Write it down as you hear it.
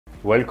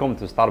Welcome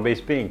to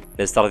Starbase Ping.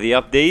 Let's start the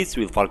updates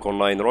with Falcon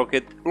 9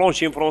 rocket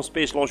launching from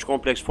Space Launch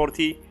Complex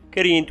 40,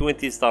 carrying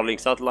 20 Starlink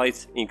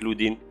satellites,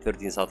 including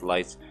 13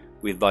 satellites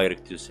with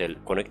direct-to-cell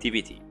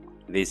connectivity.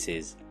 This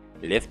is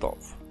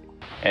liftoff.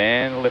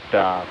 And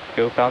liftoff.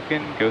 Go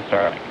Falcon, go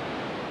Starlink.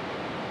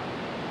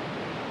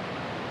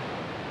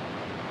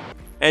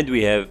 And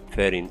we have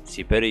fairing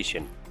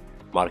separation,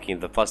 marking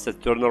the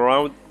fastest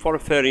turnaround for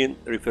fairing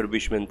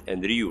refurbishment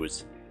and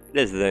reuse,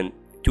 less than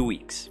 2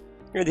 weeks.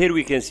 And here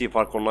we can see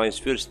Falcon 9's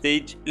first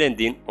stage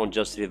landing on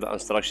Just Read the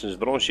Instructions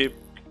drone ship.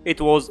 It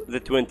was the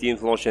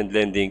 20th launch and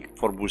landing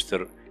for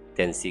booster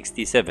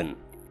 1067.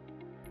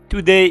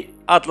 Today,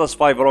 Atlas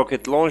V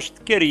rocket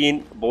launched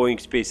carrying Boeing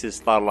Space's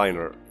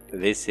Starliner.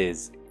 This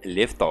is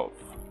liftoff.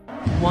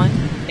 1.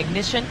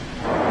 Ignition.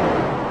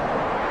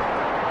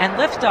 And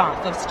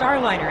liftoff of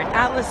Starliner and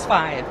Atlas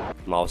V.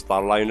 Now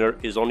Starliner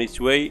is on its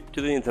way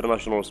to the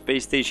International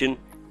Space Station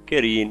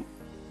carrying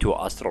 2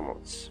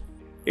 astronauts.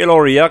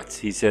 Elon Reacts,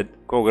 he said,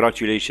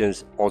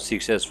 "Congratulations on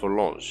successful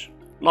launch."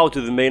 Now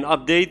to the main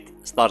update.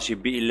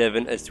 Starship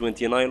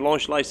B11S29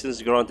 launch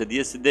license granted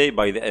yesterday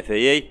by the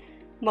FAA.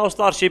 Now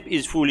Starship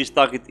is fully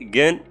stocked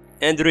again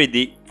and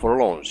ready for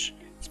launch.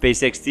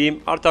 SpaceX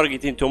team are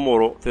targeting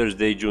tomorrow,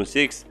 Thursday, June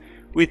 6th,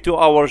 with 2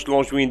 hours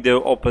launch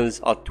window opens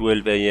at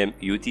 12 AM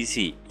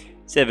UTC,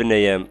 7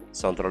 AM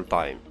Central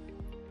Time.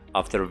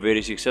 After a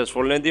very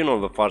successful landing on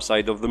the far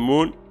side of the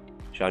moon,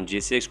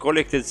 Chang'e-6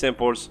 collected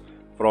samples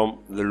from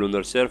the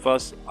lunar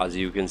surface, as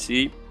you can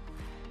see.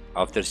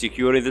 After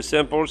securing the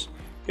samples,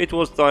 it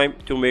was time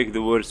to make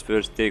the world's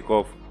first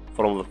takeoff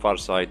from the far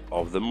side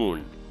of the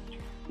moon.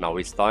 Now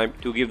it's time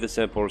to give the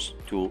samples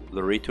to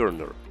the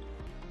returner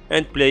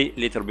and play a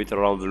little bit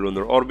around the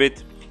lunar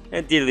orbit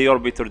until the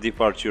orbiter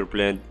departure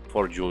planned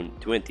for June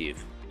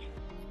 20th,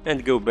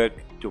 and go back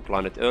to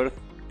planet Earth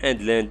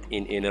and land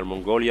in Inner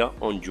Mongolia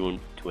on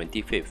June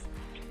 25th.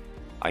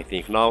 I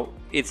think now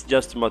it's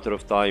just a matter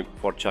of time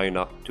for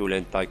China to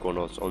land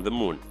Taikonauts on the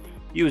moon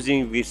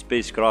using this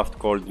spacecraft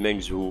called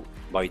Mengzhu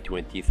by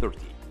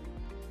 2030.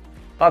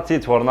 That's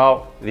it for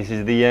now. This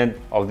is the end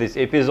of this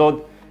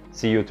episode.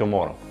 See you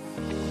tomorrow.